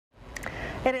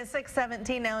It is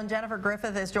 6:17 now, and Jennifer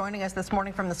Griffith is joining us this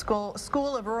morning from the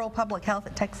School of Rural Public Health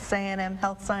at Texas A&M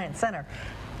Health Science Center.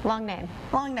 Long name.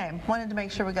 Long name. Wanted to make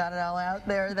sure we got it all out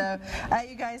there, though.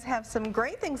 You guys have some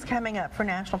great things coming up for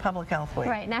National Public Health Week.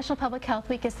 Right. National Public Health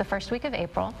Week is the first week of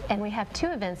April, and we have two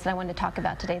events that I wanted to talk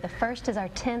about today. The first is our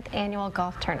 10th annual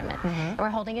golf tournament. And we're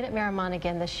holding it at Miramont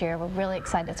again this year. We're really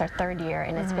excited. It's our third year,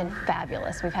 and it's been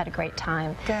fabulous. We've had a great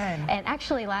time. Good. And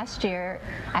actually, last year,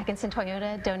 Atkinson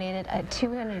Toyota donated a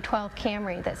 212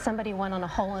 Camry that somebody won on a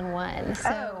hole-in-one.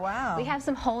 So wow. We have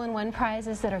some hole-in-one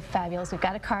prizes that are fabulous. We've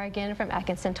got a car again from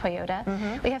Atkinson Toyota.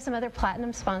 We have some other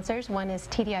platinum sponsors. One is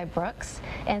TDI Brooks,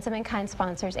 and some in-kind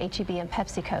sponsors, HEB and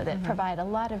PepsiCo, that provide a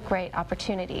lot of great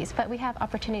opportunities. But we have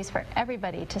opportunities for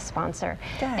everybody to sponsor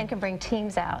and can bring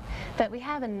teams out. But we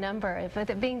have a number, with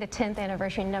it being the 10th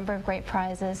anniversary, number of great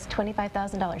prizes,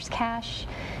 $25,000 cash,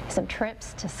 some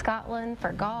trips to Scotland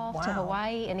for golf, to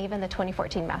Hawaii, and even the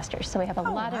 2014 Masters. So we have a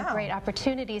lot of great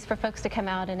opportunities for folks to come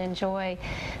out and enjoy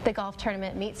the golf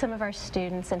tournament, meet some of our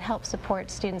students, and help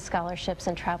support student scholarships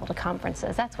and travel to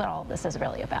conferences. That's what all of this is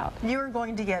really about. You're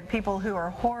going to get people who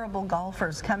are horrible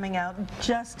golfers coming out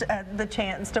just at the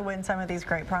chance to win some of these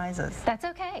great prizes. That's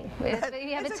okay. If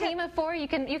you have a team of four, you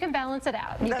can balance it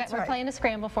out. We're playing a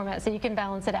scramble format, so you can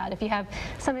balance it out. If you have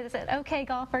somebody that's an okay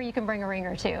golfer, you can bring a ring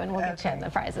or two, and we'll get you in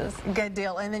the prizes. Good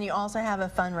deal. And then you also have a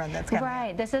fun run that's coming.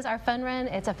 Right. This is our fun run.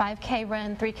 It's a 5K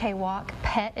run, 3K walk,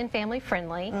 pet and family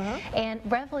friendly. And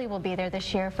Reveille will be there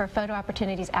this year for photo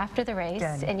opportunities after the race.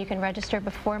 And you can register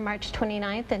before March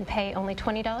 29th and pay only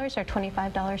 $20 or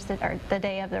 $25 the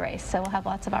day of the race. So we'll have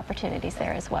lots of opportunities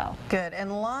there as well. Good.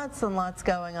 And lots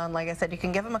going on. Like I said, you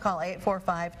can give them a call,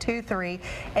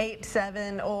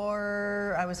 845-2387,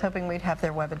 or I was hoping we'd have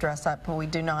their web address up, but we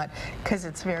do not because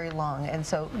it's very long. And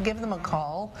so give them a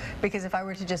call, because if I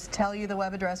were to just tell you the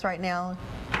web address right now,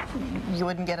 you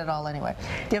wouldn't get it all anyway.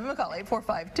 Give them a call,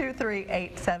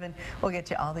 845-2387. We'll get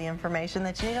you all the information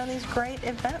that you need on these great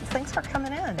events. Thanks for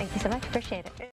coming in. Thank you so much. Appreciate it.